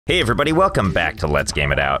Hey everybody, welcome back to Let's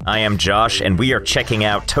Game It Out. I am Josh, and we are checking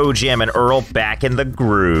out ToeJam and Earl Back in the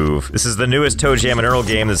Groove. This is the newest ToeJam and Earl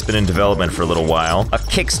game that's been in development for a little while. A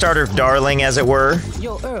Kickstarter darling, as it were.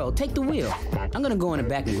 Yo, Earl, take the wheel. I'm gonna go in the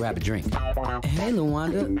back and grab a drink. Hey,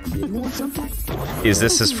 Luanda, you want something? Is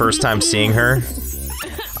this his first time seeing her?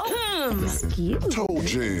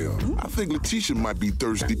 ToeJam, I think Letitia might be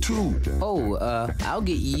thirsty too. Oh, I'll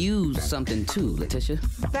get you something too, Letitia.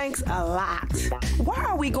 Thanks a lot. Why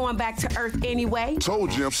are we going back to Earth anyway?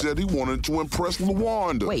 ToeJam said he wanted to impress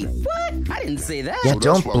Luanda. Wait, what? I didn't say that. Yeah,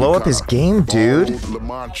 don't blow up his game, dude.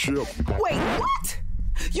 Lamont ship. Wait, what?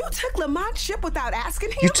 You took Lamont's ship without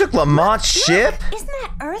asking him? You took Lamont's ship? Isn't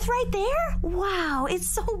that Earth right there? Wow, it's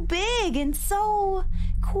so big and so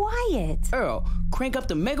quiet. Earl, crank up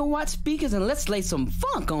the megawatt speakers and let's lay some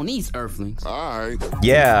funk on these Earthlings. Alright.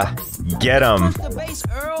 Yeah, get him. Push the bass,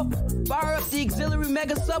 Earl. Fire up the auxiliary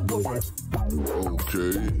mega subwoofer.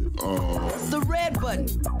 Okay, The red button.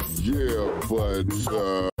 yeah, but,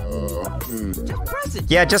 Just press it.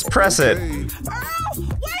 Yeah, just press it. hey, Earl,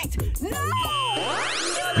 wait! No!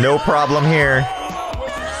 No problem here. my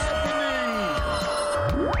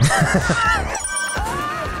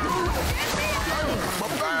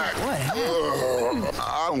back.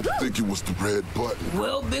 I don't think it was the red button.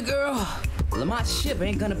 Well, big Earl, Lamont's ship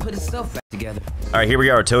ain't gonna put itself back together. All right, here we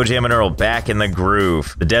are, ToeJam and Earl back in the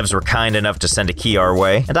groove. The devs were kind enough to send a key our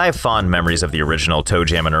way, and I have fond memories of the original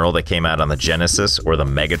ToeJam and Earl that came out on the Genesis or the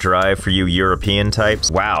Mega Drive for you European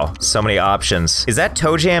types. Wow, so many options. Is that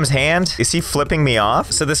ToeJam's hand? Is he flipping me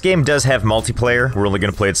off? So this game does have multiplayer. We're only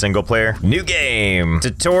gonna play it single player. New game,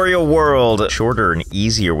 tutorial world. Shorter and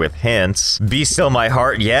easier with hints. Be Still My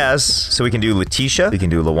Heart, yes. So we can do Letitia, we can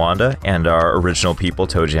do Luanda, and our original people,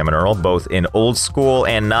 ToeJam and Earl, both in old school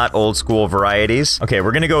and not old school varieties. Okay,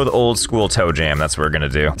 we're gonna go with old school ToeJam. That's what we're gonna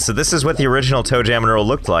do. So this is what the original ToeJam and Earl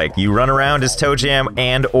looked like. You run around as ToeJam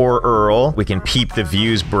and or Earl. We can peep the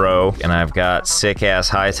views, bro. And I've got sick ass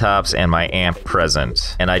high tops and my amp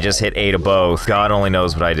present. And I just hit A to both. God only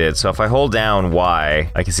knows what I did. So if I hold down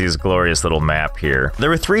Y, I can see this glorious little map here. There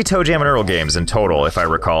were 3 ToeJam and Earl games in total, if I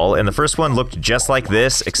recall. And the first one looked just like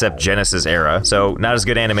this, except Genesis era. So not as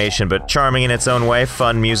good animation, but charming in its own way.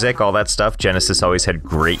 Fun music, all that stuff. Genesis always had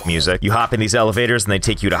great music. You hop in these elevators and they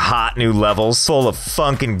take you to hot new levels full of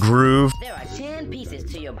funk and groove. There are 10 pieces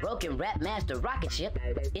to your broken Rapmaster Rocket ship.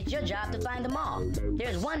 It's your job to find them all.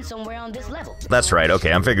 There's one somewhere on this level. That's right,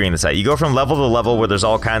 okay, I'm figuring this out. You go from level to level where there's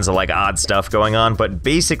all kinds of like odd stuff going on, but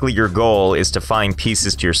basically your goal is to find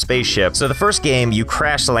pieces to your spaceship. So the first game, you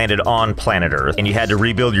crash landed on planet Earth and you had to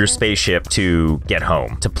rebuild your spaceship to get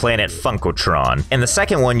home, to planet Funkotron. And the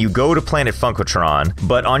second one, you go to planet Funkotron,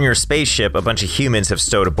 but on your spaceship, a bunch of humans have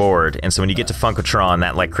stowed aboard. And so when you get to Funkotron,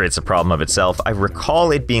 that like creates a problem of itself. I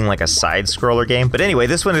recall it being like a side-scroller game, but anyway,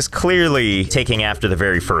 this one is clearly taking after the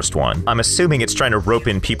very first one. I'm assuming it's trying to rope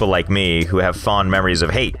in people like me who have fond memories of,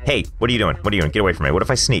 hey, what are you doing? What are you doing? Get away from me. What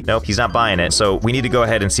if I sneak? Nope, he's not buying it. So we need to go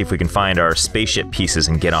ahead and see if we can find our spaceship pieces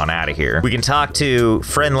and get on out of here. We can talk to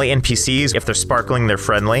friendly NPCs. If they're sparkling, they're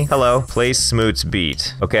friendly. Hello, play Smoot's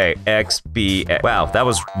beat. Okay, XB. Wow, that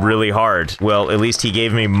was really hard. Well, at least he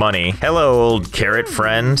gave me money. Hello, old carrot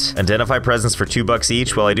friend. Identify presents for $2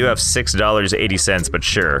 each. Well, I do have $6.80, but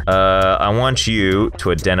sure. I want you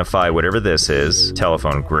to identify whatever this is.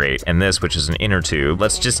 Telephone, great. And this, which is an inner tube.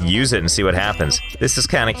 Let's just use it and see what happens. This is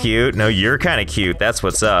kind of cute. No, you're kind of cute. That's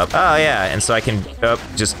what's up. Oh, yeah. And so I can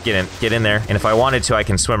just get in there. And if I wanted to, I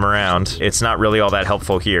can swim around. It's not really all that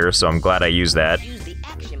helpful here, so I'm glad I used that. Use the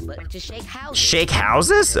action button to shake houses. Shake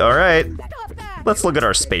houses? All right. Let's look at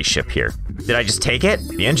our spaceship here. Did I just take it?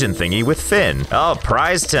 The engine thingy with Finn. Oh,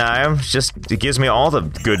 prize time. It gives me all the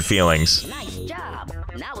good feelings. Nice job.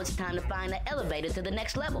 Now it's time to find the elevator to the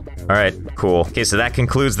next level. All right, cool. Okay, so that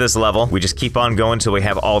concludes this level. We just keep on going until we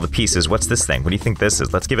have all the pieces. What's this thing? What do you think this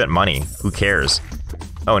is? Let's give it money. Who cares?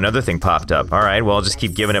 Oh, another thing popped up. All right, well, I'll just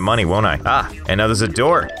keep giving it money, won't I? Ah, and now there's a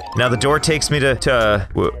door. Now the door takes me to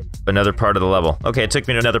another part of the level. Okay, it took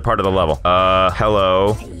me to another part of the level.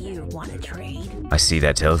 Hello. You want to trade? I see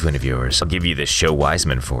that telephone of yours. I'll give you this Show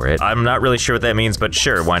Wiseman for it. I'm not really sure what that means, but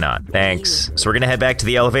sure, why not? Thanks. So we're gonna head back to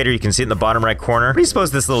the elevator. You can see it in the bottom right corner. What do you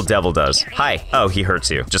suppose this little devil does? Hi. Oh, he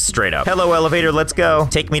hurts you. Just straight up. Hello, elevator, let's go.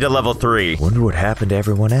 Take me to level 3. Wonder what happened to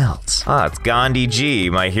everyone else. Ah, it's Gandhi G,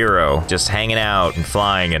 my hero. Just hanging out and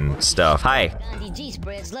flying and stuff. Hi. Gandhi G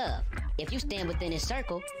spreads love. If you stand within his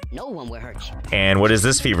circle, no one will hurt you. And what is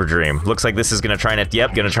this fever dream? Looks like this is gonna try and,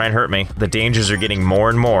 gonna try and hurt me. The dangers are getting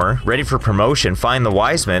more and more. Ready for promotion, find the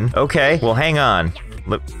Wiseman. Okay, well hang on.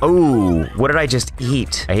 Oh, what did I just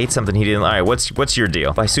eat? I ate something he didn't. All right, what's your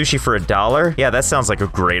deal? Buy sushi for $1? Yeah, that sounds like a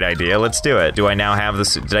great idea. Let's do it. Do I now have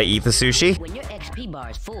the? Did I eat the sushi? When your XP bar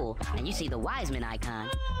is full and you see the Wiseman icon,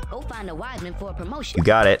 go find a Wiseman for a promotion. You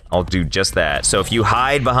got it. I'll do just that. So if you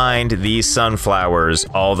hide behind these sunflowers,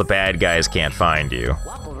 all the bad guys can't find you.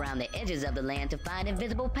 Walk around the edges of the land to find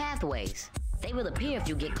invisible pathways. They will appear if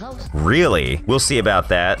you get close. Really? We'll see about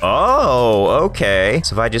that. Oh, okay.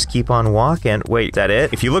 So if I just keep on walking, wait, is that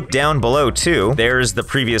it? If you look down below too, there's the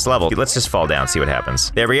previous level. Let's just fall down, see what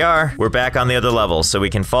happens. There we are. We're back on the other level, so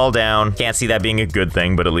we can fall down. Can't see that being a good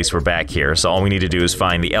thing, but at least we're back here. So all we need to do is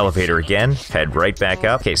find the elevator again, head right back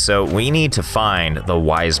up. Okay, so we need to find the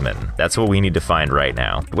Wiseman. That's what we need to find right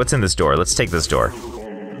now. What's in this door? Let's take this door.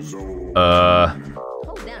 Hold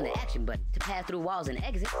down the action button to pass through walls and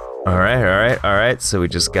exit. All right. So we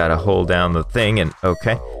just gotta hold down the thing and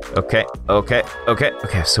okay.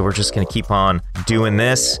 So we're just gonna keep on doing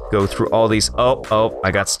this. Go through all these. Oh,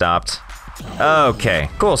 I got stopped. Okay,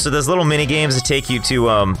 cool. So there's little mini games that take you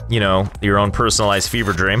to, you know, your own personalized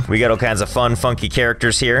fever dream. We got all kinds of fun, funky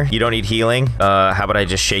characters here. You don't need healing. How about I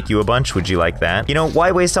just shake you a bunch? Would you like that? You know,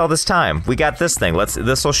 why waste all this time? We got this thing.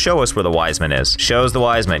 This will show us where the Wiseman is. Shows the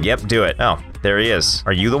Wiseman. Yep, do it. Oh, there he is.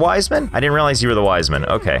 Are you the Wiseman? I didn't realize you were the Wiseman.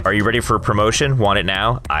 Okay. Are you ready for a promotion? Want it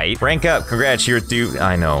now? Rank up. Congrats, you're due.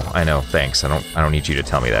 I know. Thanks. I don't need you to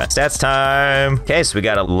tell me that. Stats time. Okay, so we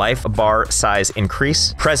got a life bar size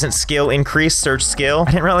increase, present skill increase, search skill.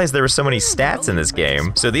 I didn't realize there were so many stats in this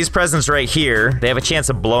game. So these presents right here, they have a chance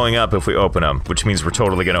of blowing up if we open them, which means we're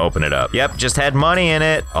totally gonna open it up. Yep, just had money in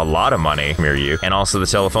it. A lot of money. Come here, you. And also the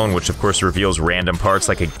telephone, which of course reveals random parts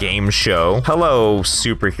like a game show. Hello,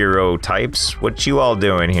 superhero types. What you all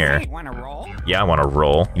doing here? Hey, wanna roll? Yeah, I want to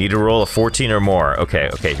roll. You need to roll a 14 or more.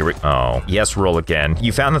 Okay, here we... Oh, yes, roll again.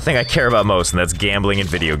 You found the thing I care about most, and that's gambling and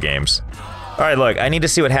video games. All right, look, I need to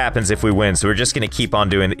see what happens if we win, so we're just gonna keep on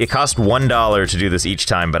doing it. It costs $1 to do this each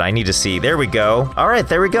time, but I need to see. There we go. All right,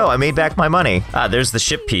 there we go. I made back my money. Ah, there's the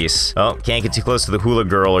ship piece. Oh, can't get too close to the hula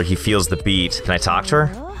girl or he feels the beat. Can I talk to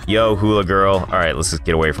her? Yo, hula girl. All right, let's just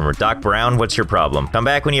get away from her. Doc Brown, what's your problem? Come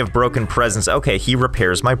back when you have broken presents. Okay, he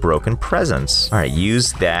repairs my broken presents. All right,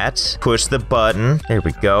 use that. Push the button. There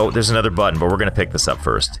we go. There's another button, but we're gonna pick this up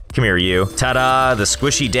first. Come here, you. Ta-da, the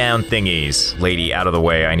squishy down thingies. Lady, out of the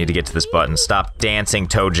way. I need to get to this button. Stop dancing,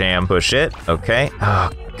 ToeJam. Push it. Okay. Oh,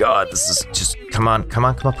 God, this is just... Come on.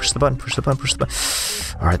 Push the button.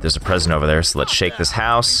 All right, there's a present over there, so let's shake this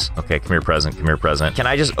house. Okay, come here, present. Can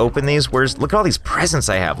I just open these? Look at all these presents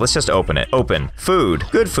I have. Let's just open it. Open. Food.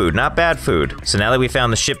 Good food, not bad food. So now that we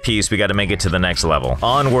found the ship piece, we gotta make it to the next level.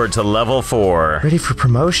 Onward to level 4. Ready for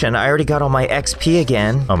promotion? I already got all my XP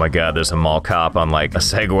again. Oh my God, there's a mall cop on like a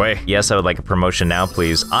Segway. Yes, I would like a promotion now,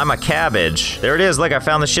 please. I'm a cabbage. There it is, look, I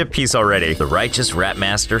found the ship piece already. The righteous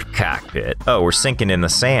Rapmaster cockpit. Oh, we're sinking in the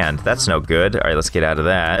sand. That's no good. All right, let's get out of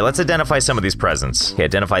that. Let's identify some of these presents. Okay,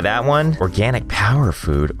 identify that one. Organic power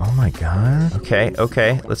food. Oh my God.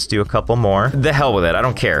 Okay. Let's do a couple more. The hell with it. I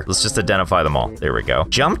don't care. Let's just identify them all. There we go.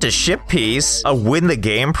 Jump to ship piece. A win the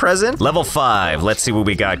game present. Level 5. Let's see what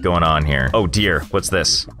we got going on here. Oh dear. What's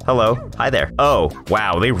this? Hello. Hi there. Oh,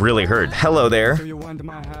 wow. They really heard. Hello there. Do you want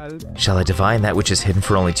my help? Shall I divine that which is hidden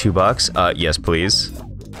for only $2? Yes, please.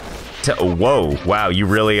 Whoa, wow, you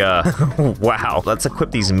really, wow. Let's equip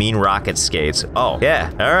these mean rocket skates. Oh, yeah,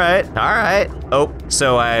 all right. Oh,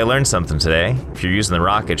 so I learned something today. If you're using the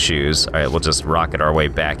rocket shoes, all right, we'll just rocket our way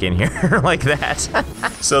back in here like that.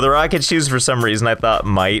 So the rocket shoes, for some reason, I thought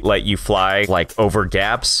might let you fly, like, over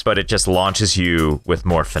gaps, but it just launches you with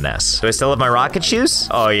more finesse. Do I still have my rocket shoes?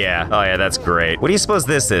 Oh, yeah, that's great. What do you suppose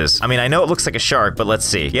this is? I mean, I know it looks like a shark, but let's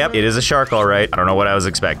see. Yep, it is a shark, all right. I don't know what I was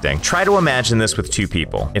expecting. Try to imagine this with 2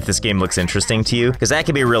 people. If this game looks interesting to you, because that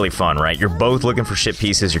can be really fun, right? You're both looking for ship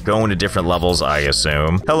pieces, you're going to different levels, I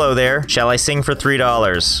assume. Hello there. Shall I sing for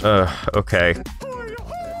 $3? Okay.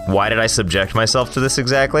 Why did I subject myself to this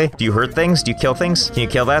exactly? Do you hurt things? Do you kill things? Can you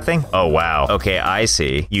kill that thing? Oh, wow. Okay, I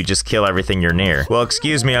see. You just kill everything you're near. Well,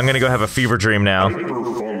 excuse me, I'm gonna go have a fever dream now.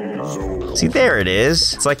 See, there it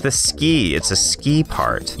is. It's like the ski. It's a ski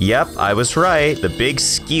part. Yep, I was right. The big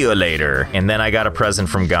ski-olator. And then I got a present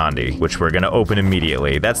from Gandhi, which we're gonna open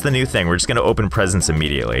immediately. That's the new thing. We're just gonna open presents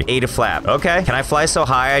immediately. A to flap. Okay, can I fly so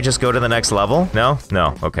high I just go to the next level? No?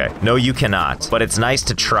 No, okay. No, you cannot. But it's nice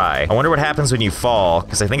to try. I wonder what happens when you fall,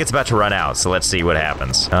 because I think it's about to run out, so let's see what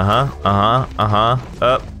happens.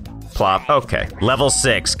 Up. Plop. Okay. Level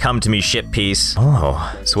 6. Come to me, ship piece.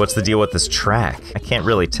 Oh, so what's the deal with this track? I can't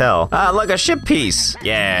really tell. Ah, look, a ship piece.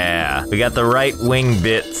 Yeah. We got the right wing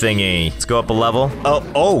bit thingy. Let's go up a level.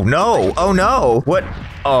 Oh no. Oh no. What?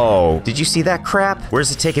 Oh, did you see that crap?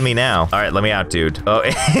 Where's it taking me now? All right, let me out, dude. Oh,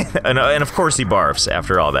 and of course he barfs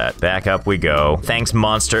after all that. Back up we go. Thanks,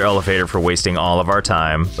 Monster Elevator, for wasting all of our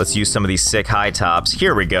time. Let's use some of these sick high tops.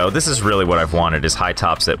 Here we go. This is really what I've wanted, is high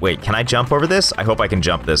tops that, wait, can I jump over this? I hope I can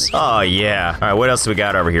jump this. Oh, yeah. All right, what else do we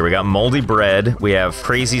got over here? We got moldy bread. We have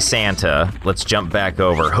crazy Santa. Let's jump back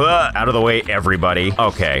over. Huh, out of the way, everybody.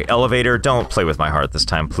 Okay, elevator, don't play with my heart this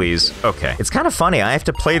time, please. Okay. It's kind of funny. I have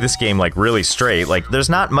to play this game, like, really straight. Like, there's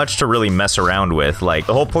not much to really mess around with. Like,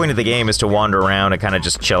 the whole point of the game is to wander around and kind of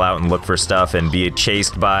just chill out and look for stuff and be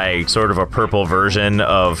chased by sort of a purple version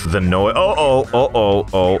of the noise.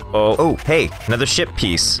 Oh, hey, another ship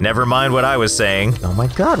piece. Never mind what I was saying. Oh my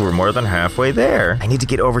god, we're more than halfway there. I need to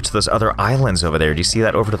get over to those other islands over there. Do you see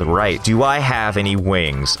that over to the right? Do I have any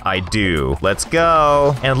wings? I do. Let's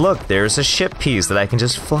go. And look, there's a ship piece that I can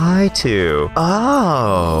just fly to.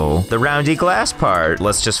 Oh, the roundy glass part.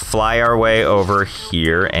 Let's just fly our way over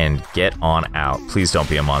here and get on out. Please don't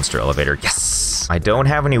be a monster elevator. Yes. I don't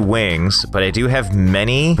have any wings, but I do have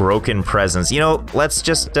many broken presents. You know, let's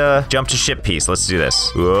just jump to ship piece. Let's do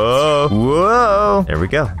this. Whoa, whoa. There we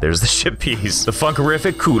go. There's the ship piece. The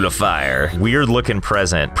Funkerific Coolifier. Weird looking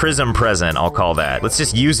present. Prism present, I'll call that. Let's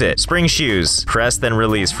just use it. Spring shoes. Press, then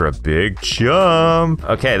release for a big jump.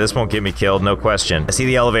 Okay, this won't get me killed, no question. I see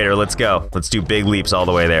the elevator. Let's go. Let's do big leaps all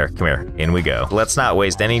the way there. Come here. In we go. Let's not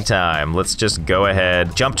waste any time. Let's just go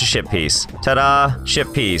ahead. Jump to ship piece. Ta-da!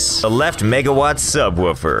 Ship piece. A left megawatt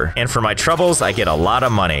subwoofer. And for my troubles, I get a lot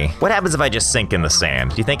of money. What happens if I just sink in the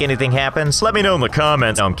sand? Do you think anything happens? Let me know in the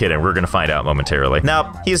comments. No, I'm kidding. We're gonna find out momentarily. Nope,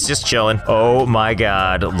 he's just chilling. Oh my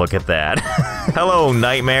god, look at that. Hello,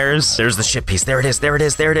 nightmares. There's the ship piece. There it is, there it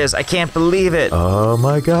is, there it is. I can't believe it. Oh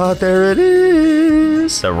my god, there it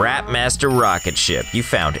is. The Rapmaster Rocket ship. You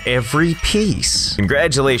found every piece.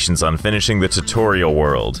 Congratulations on finishing the tutorial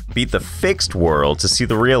world. Beat the fixed world to see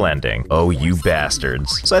the real ending. Oh, you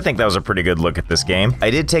bastards. So I think that was a pretty good look at this game. I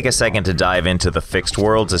did take a second to dive into the fixed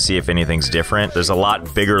world to see if anything's different. There's a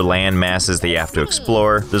lot bigger land masses that you have to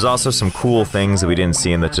explore. There's also some cool things that we didn't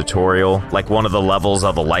see in the tutorial. Like one of the levels,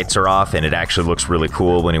 all the lights are off and it actually looks really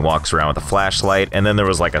cool when he walks around with a flashlight. And then there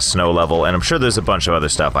was like a snow level, and I'm sure there's a bunch of other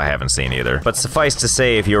stuff I haven't seen either. But suffice to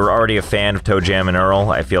say, if you're already a fan of ToeJam and Earl,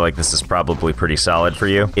 I feel like this is probably pretty solid for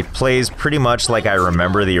you. It plays pretty much like I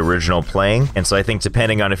remember the original playing, and so I think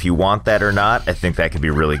depending on if you want that or not, I think that could be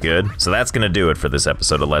really good. So that's gonna do it for this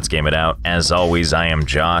episode of Let's Game It Out. As always, I am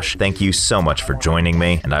Josh. Thank you so much for joining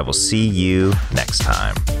me, and I will see you next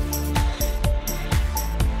time.